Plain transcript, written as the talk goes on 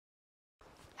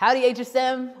Howdy,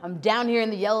 HSM. I'm down here in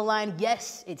the yellow line.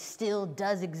 Yes, it still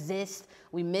does exist.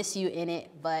 We miss you in it,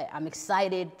 but I'm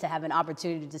excited to have an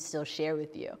opportunity to still share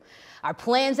with you. Our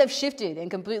plans have shifted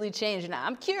and completely changed, and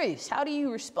I'm curious, how do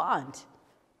you respond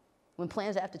when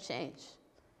plans have to change?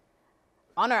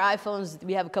 On our iPhones,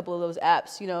 we have a couple of those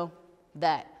apps,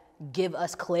 that give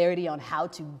us clarity on how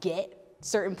to get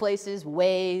certain places,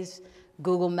 Waze,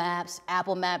 Google Maps,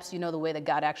 Apple Maps, the way that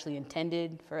God actually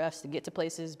intended for us to get to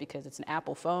places because it's an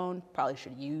Apple phone. Probably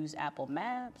should use Apple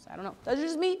Maps. I don't know. That's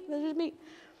just me.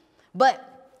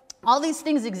 But all these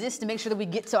things exist to make sure that we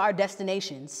get to our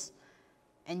destinations.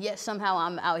 And yet somehow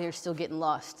I'm out here still getting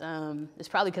lost. It's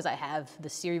probably because I have the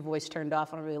Siri voice turned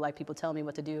off. I don't really like people telling me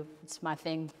what to do. It's my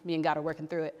thing. Me and God are working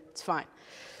through it. It's fine.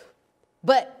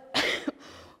 But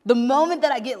the moment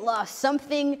that I get lost,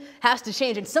 something has to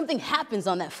change, and something happens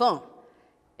on that phone.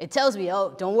 It tells me,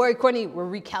 oh, don't worry, Courtney, we're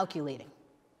recalculating.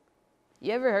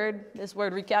 You ever heard this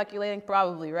word recalculating?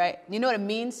 Probably, right? You know what it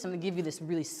means? I'm going to give you this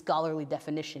really scholarly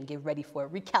definition. Get ready for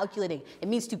it. Recalculating. It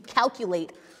means to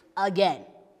calculate again.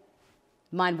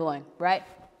 Mind-blowing, right?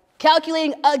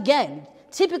 Calculating again,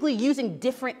 typically using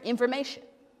different information.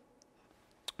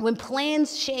 When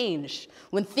plans change,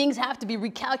 when things have to be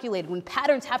recalculated, when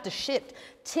patterns have to shift,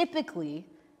 typically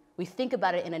we think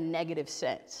about it in a negative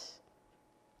sense.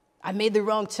 I made the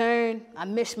wrong turn. I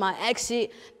missed my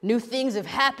exit. New things have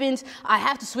happened. I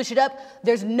have to switch it up.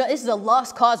 This is a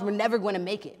lost cause. We're never going to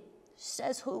make it.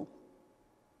 Says who?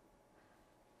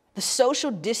 The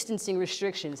social distancing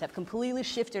restrictions have completely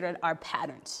shifted our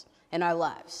patterns in our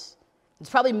lives. It's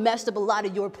probably messed up a lot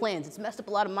of your plans. It's messed up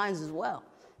a lot of mine as well.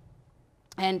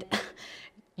 And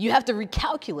you have to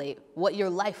recalculate what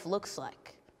your life looks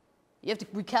like. You have to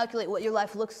recalculate what your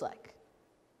life looks like.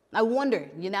 I wonder,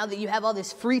 now that you have all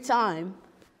this free time,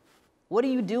 what are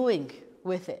you doing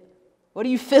with it? What are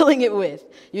you filling it with?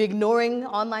 You ignoring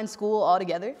online school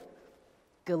altogether?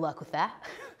 Good luck with that.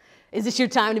 Is this your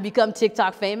time to become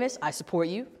TikTok famous? I support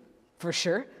you, for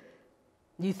sure.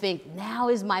 You think, now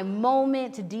is my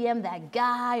moment to DM that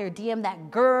guy or DM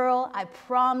that girl. I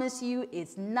promise you,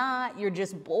 it's not. You're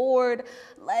just bored.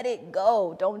 Let it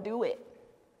go. Don't do it.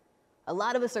 A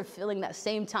lot of us are filling that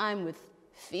same time with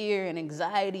fear and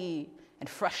anxiety and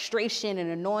frustration and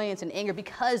annoyance and anger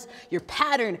because your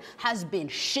pattern has been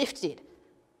shifted.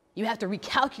 You have to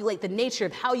recalculate the nature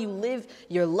of how you live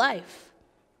your life.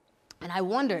 And I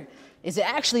wonder, is it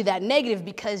actually that negative?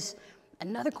 Because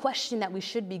another question that we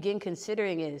should begin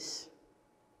considering is,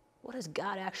 what does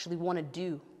God actually want to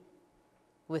do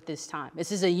with this time?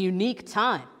 This is a unique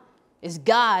time. Is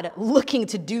God looking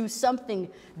to do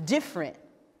something different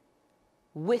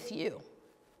with you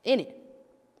in it?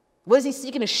 What is he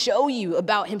seeking to show you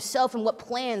about himself and what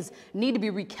plans need to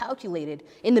be recalculated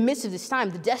in the midst of this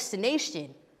time? The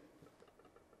destination,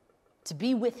 to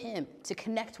be with him, to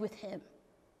connect with him,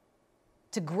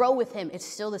 to grow with him, it's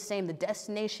still the same. The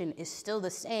destination is still the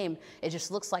same. It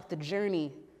just looks like the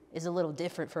journey is a little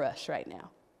different for us right now.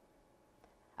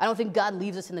 I don't think God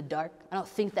leaves us in the dark. I don't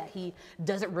think that he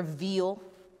doesn't reveal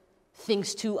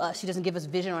things to us. He doesn't give us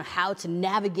vision on how to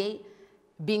navigate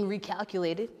being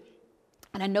recalculated.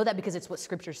 And I know that because it's what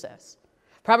Scripture says.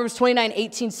 Proverbs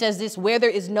 29:18 says this, where there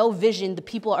is no vision, the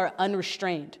people are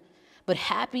unrestrained. But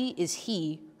happy is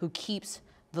he who keeps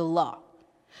the law.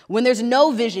 When there's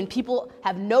no vision, people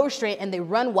have no restraint and they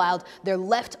run wild. They're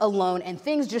left alone and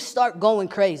things just start going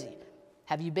crazy.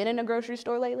 Have you been in a grocery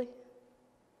store lately?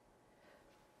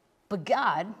 But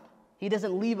God, he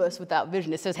doesn't leave us without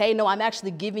vision. It says, hey, no, I'm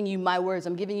actually giving you my words.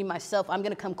 I'm giving you myself. I'm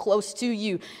going to come close to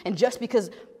you. And just because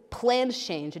plans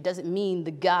change, it doesn't mean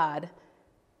the God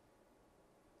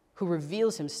who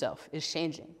reveals himself is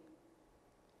changing.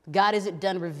 God isn't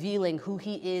done revealing who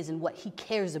he is and what he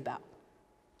cares about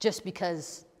just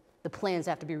because the plans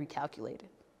have to be recalculated.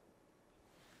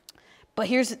 But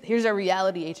here's our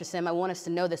reality, HSM. I want us to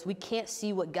know this. We can't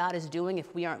see what God is doing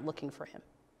if we aren't looking for him.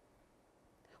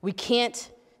 We can't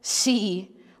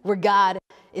see where God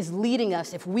is leading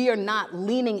us if we are not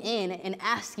leaning in and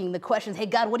asking the questions, hey,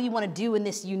 God, what do you want to do in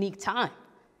this unique time?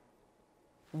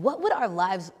 What would our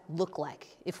lives look like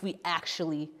if we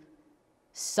actually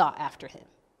sought after him?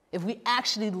 If we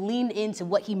actually leaned into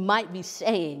what he might be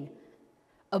saying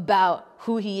about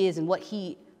who he is and what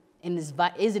he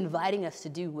is inviting us to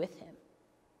do with him?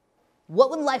 What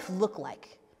would life look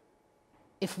like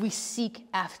if we seek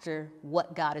after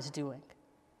what God is doing?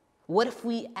 What if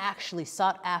we actually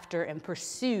sought after and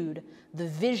pursued the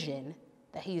vision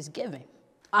that he is giving?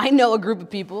 I know a group of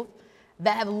people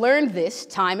that have learned this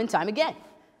time and time again.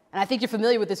 And I think you're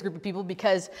familiar with this group of people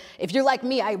because if you're like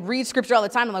me, I read scripture all the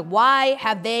time. I'm like, why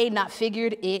have they not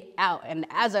figured it out? And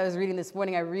as I was reading this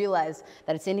morning, I realized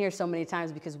that it's in here so many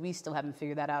times because we still haven't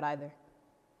figured that out either.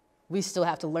 We still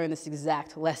have to learn this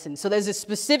exact lesson. So there's a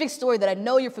specific story that I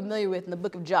know you're familiar with in the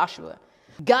book of Joshua.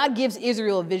 God gives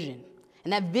Israel a vision,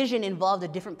 and that vision involved a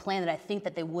different plan that I think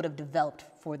that they would have developed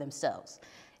for themselves.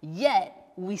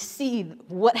 Yet, we see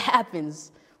what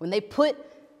happens when they put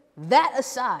that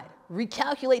aside,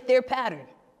 recalculate their pattern,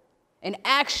 and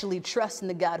actually trust in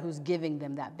the God who's giving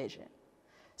them that vision.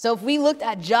 So if we looked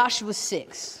at Joshua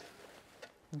 6,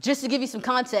 just to give you some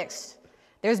context,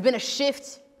 there's been a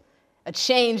shift, a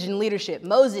change in leadership.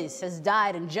 Moses has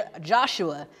died, and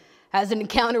Joshua has an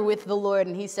encounter with the Lord,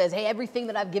 and he says, hey, everything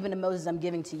that I've given to Moses, I'm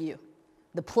giving to you.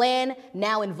 The plan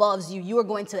now involves you. You are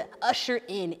going to usher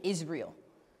in Israel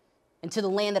into the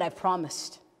land that I've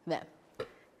promised them.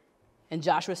 And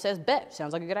Joshua says, bet,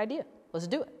 sounds like a good idea. Let's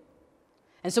do it.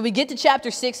 And so we get to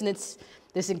chapter 6, and it's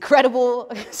this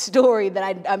incredible story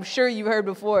that I'm sure you've heard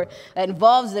before that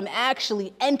involves them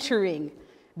actually entering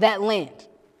that land.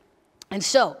 And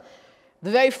so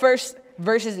the very first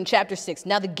verses in chapter 6,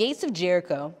 now the gates of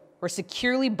Jericho were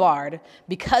securely barred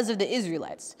because of the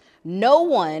Israelites. No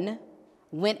one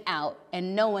went out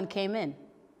and no one came in.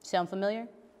 Sound familiar?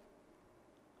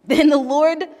 Then the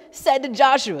Lord said to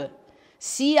Joshua,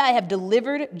 see, I have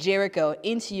delivered Jericho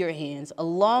into your hands,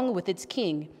 along with its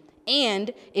king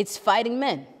and its fighting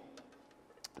men.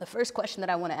 The first question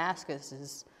that I want to ask us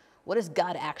is, what has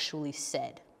God actually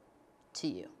said to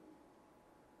you?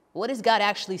 What has God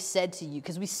actually said to you?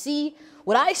 Because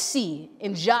what I see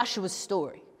in Joshua's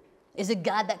story is a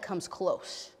God that comes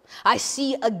close. I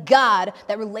see a God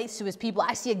that relates to his people.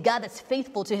 I see a God that's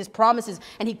faithful to his promises,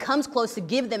 and he comes close to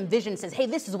give them vision and says, hey,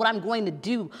 this is what I'm going to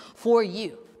do for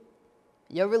you.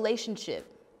 Your relationship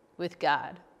with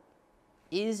God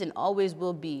is and always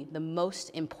will be the most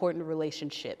important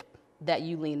relationship that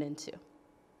you lean into.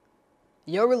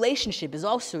 Your relationship is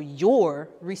also your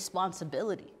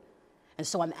responsibility. And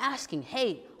so I'm asking,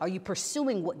 hey, are you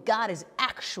pursuing what God is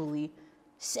actually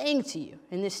saying to you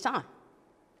in this time?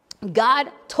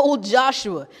 God told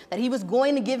Joshua that he was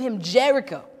going to give him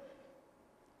Jericho,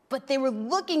 but they were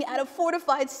looking at a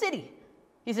fortified city.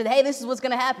 He said, hey, this is what's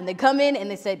going to happen. They come in and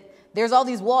they said, there's all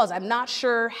these walls. I'm not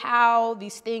sure how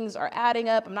these things are adding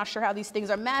up. I'm not sure how these things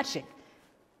are matching.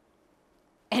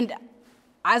 And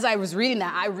as I was reading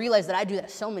that, I realized that I do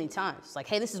that so many times. Like,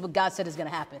 hey, this is what God said is going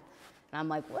to happen. And I'm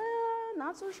like, well,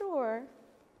 not so sure.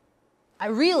 I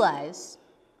realize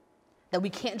that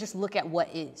we can't just look at what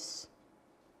is.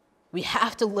 We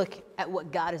have to look at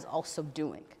what God is also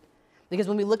doing. Because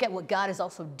when we look at what God is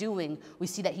also doing, we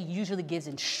see that he usually gives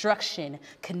instruction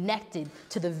connected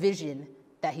to the vision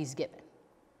that he's given.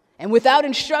 And without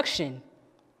instruction,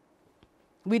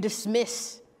 we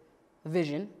dismiss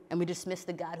vision and we dismiss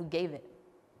the God who gave it.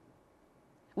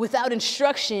 Without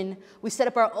instruction, we set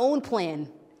up our own plan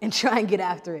and try and get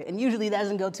after it. And usually that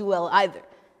doesn't go too well either.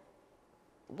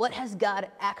 What has God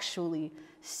actually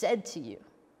said to you?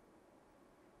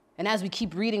 And as we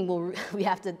keep reading, we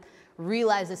have to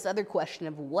realize this other question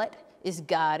of what is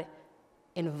God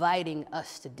inviting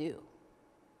us to do?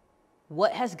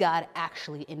 What has God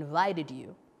actually invited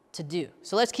you to do?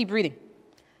 So let's keep reading.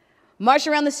 March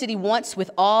around the city once with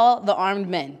all the armed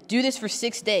men. Do this for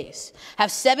 6 days.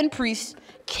 Have 7 priests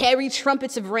carry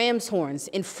trumpets of ram's horns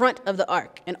in front of the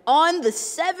ark. And on the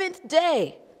 7th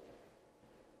day,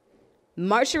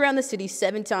 march around the city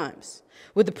 7 times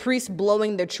with the priests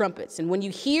blowing their trumpets. And when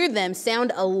you hear them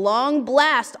sound a long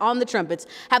blast on the trumpets,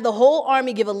 have the whole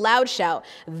army give a loud shout.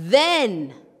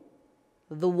 Then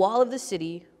the wall of the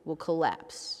city will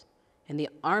collapse, and the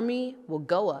army will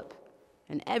go up,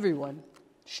 and everyone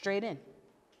straight in.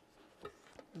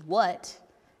 What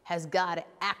has God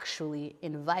actually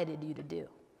invited you to do?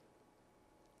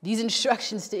 These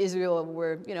instructions to Israel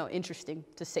were, interesting,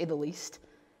 to say the least.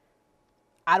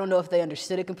 I don't know if they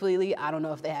understood it completely. I don't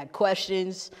know if they had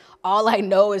questions. All I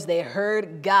know is they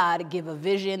heard God give a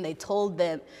vision.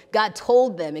 God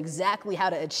told them exactly how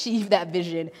to achieve that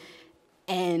vision,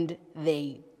 and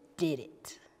they did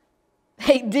it.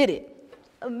 They did it.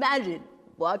 Imagine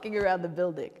walking around the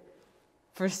building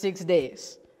for 6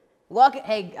 days.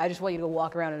 Hey, I just want you to go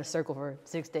walk around in a circle for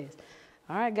 6 days.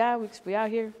 All right, God, we out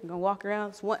here. We're going to walk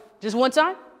around. Just one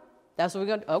time? That's what we're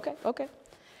going to do? Okay.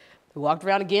 We walked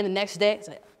around again the next day. It's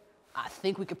like, I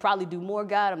think we could probably do more,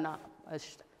 God. I'm not.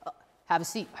 Have a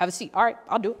seat. All right,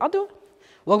 I'll do it.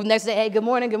 Woke up the next day. Hey, good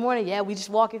morning. Yeah, we just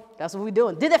walking. That's what we're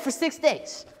doing. Did that for 6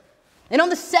 days. And on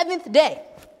the 7th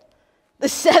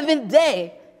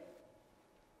day,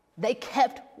 they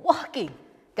kept walking.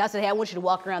 God said, hey, I want you to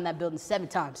walk around that building 7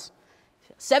 times.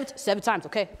 Seven times,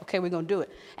 okay, we're going to do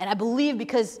it. And I believe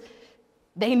because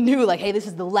they knew, like, hey, this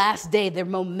is the last day, their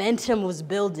momentum was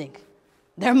building.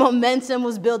 Their momentum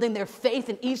was building, their faith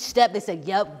in each step. They said,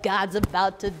 yep, God's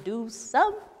about to do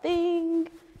something.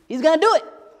 He's going to do it.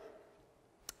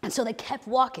 And so they kept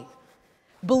walking,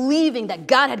 believing that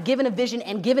God had given a vision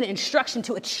and given instruction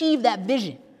to achieve that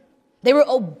vision. They were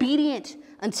obedient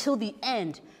until the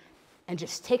end. And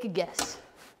just take a guess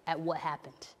at what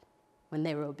happened when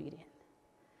they were obedient.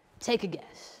 Take a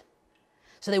guess.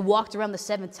 So they walked around the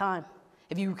 7th time.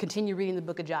 If you continue reading the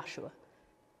book of Joshua,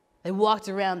 they walked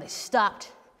around, they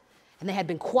stopped, and they had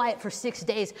been quiet for 6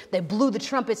 days. They blew the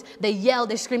trumpets, they yelled,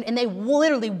 they screamed, and they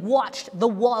literally watched the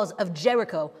walls of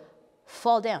Jericho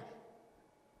fall down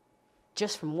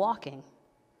just from walking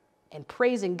and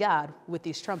praising God with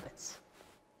these trumpets.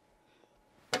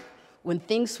 When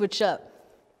things switch up,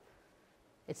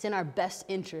 it's in our best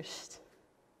interest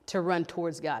to run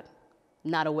towards God,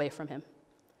 not away from him.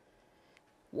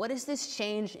 What is this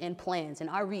change in plans and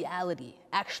our reality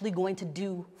actually going to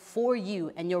do for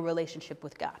you and your relationship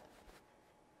with God?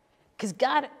 Because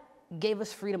God gave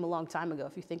us freedom a long time ago,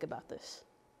 if you think about this.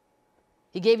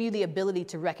 He gave you the ability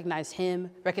to recognize him,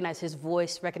 recognize his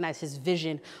voice, recognize his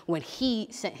vision when he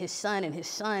sent his son, and his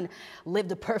son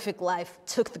lived a perfect life,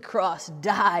 took the cross,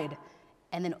 died,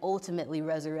 and then ultimately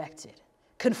resurrected,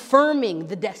 confirming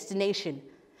the destination,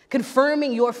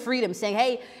 confirming your freedom, saying,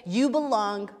 hey, you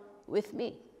belong with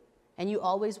me, and you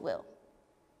always will.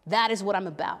 That is what I'm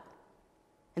about.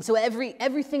 And so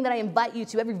everything that I invite you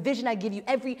to, every vision I give you,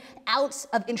 every ounce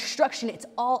of instruction, it's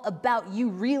all about you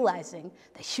realizing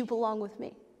that you belong with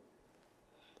me.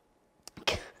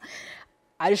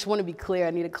 I just want to be clear.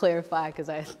 I need to clarify because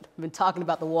I've been talking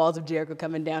about the walls of Jericho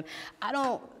coming down. I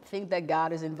don't think that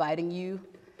God is inviting you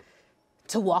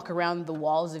to walk around the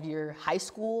walls of your high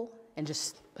school and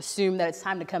just assume that it's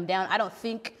time to come down. I don't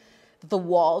think the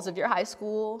walls of your high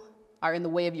school are in the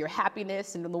way of your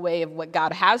happiness and in the way of what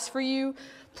God has for you.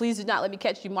 Please do not let me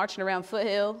catch you marching around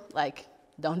Foothill. Like,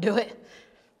 don't do it.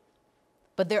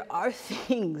 But there are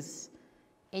things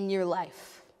in your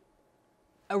life,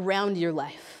 around your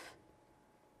life,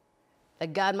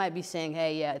 that God might be saying,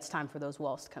 hey, yeah, it's time for those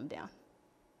walls to come down.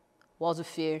 Walls of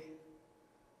fear,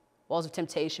 walls of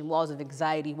temptation, walls of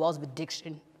anxiety, walls of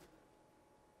addiction,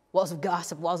 walls of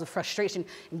gossip, walls of frustration.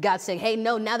 And God's saying, hey,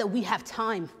 no, now that we have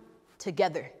time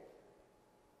together,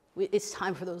 it's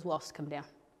time for those walls to come down.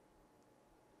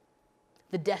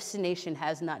 The destination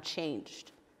has not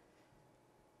changed,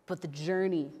 but the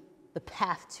journey, the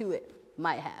path to it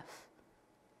might have.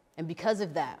 And because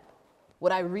of that,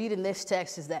 what I read in this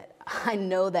text is that I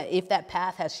know that if that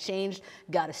path has changed,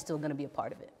 God is still going to be a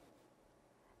part of it.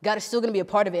 God is still going to be a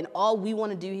part of it. And all we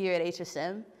want to do here at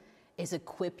HSM is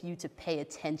equip you to pay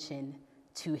attention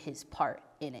to his part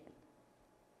in it.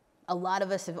 A lot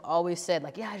of us have always said,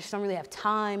 like, yeah, I just don't really have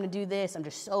time to do this. I'm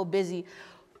just so busy.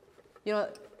 You know,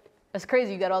 that's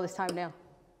crazy. You got all this time now.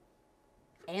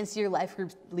 Answer your life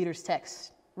group leaders'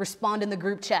 text. Respond in the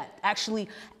group chat. Actually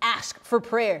ask for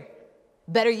prayer.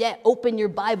 Better yet, open your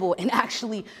Bible and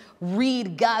actually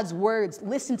read God's words.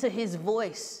 Listen to his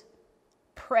voice.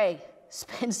 Pray.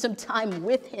 Spend some time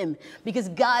with him because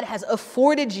God has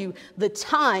afforded you the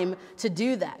time to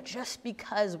do that. Just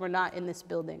because we're not in this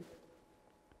building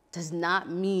does not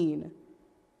mean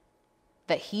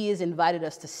that he has invited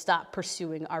us to stop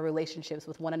pursuing our relationships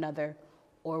with one another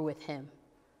or with him.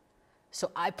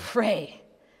 So I pray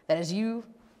that as you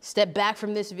step back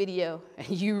from this video and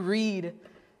you read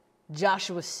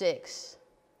Joshua 6,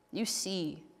 you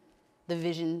see the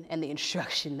vision and the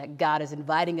instruction that God is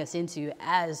inviting us into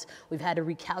as we've had to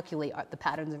recalculate the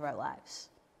patterns of our lives.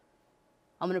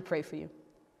 I'm going to pray for you.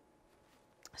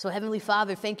 So Heavenly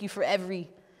Father, thank you for every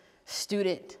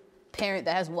student, parent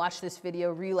that has watched this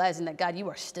video, realizing that, God, you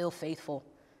are still faithful.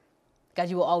 God,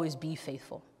 you will always be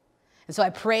faithful. And so I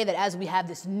pray that as we have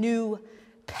this new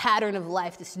pattern of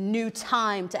life, this new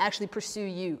time to actually pursue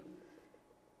you,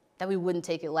 that we wouldn't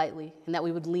take it lightly and that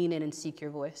we would lean in and seek your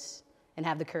voice and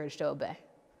have the courage to obey.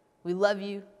 We love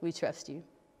you. We trust you.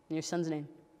 In your son's name,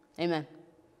 amen.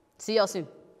 See y'all soon.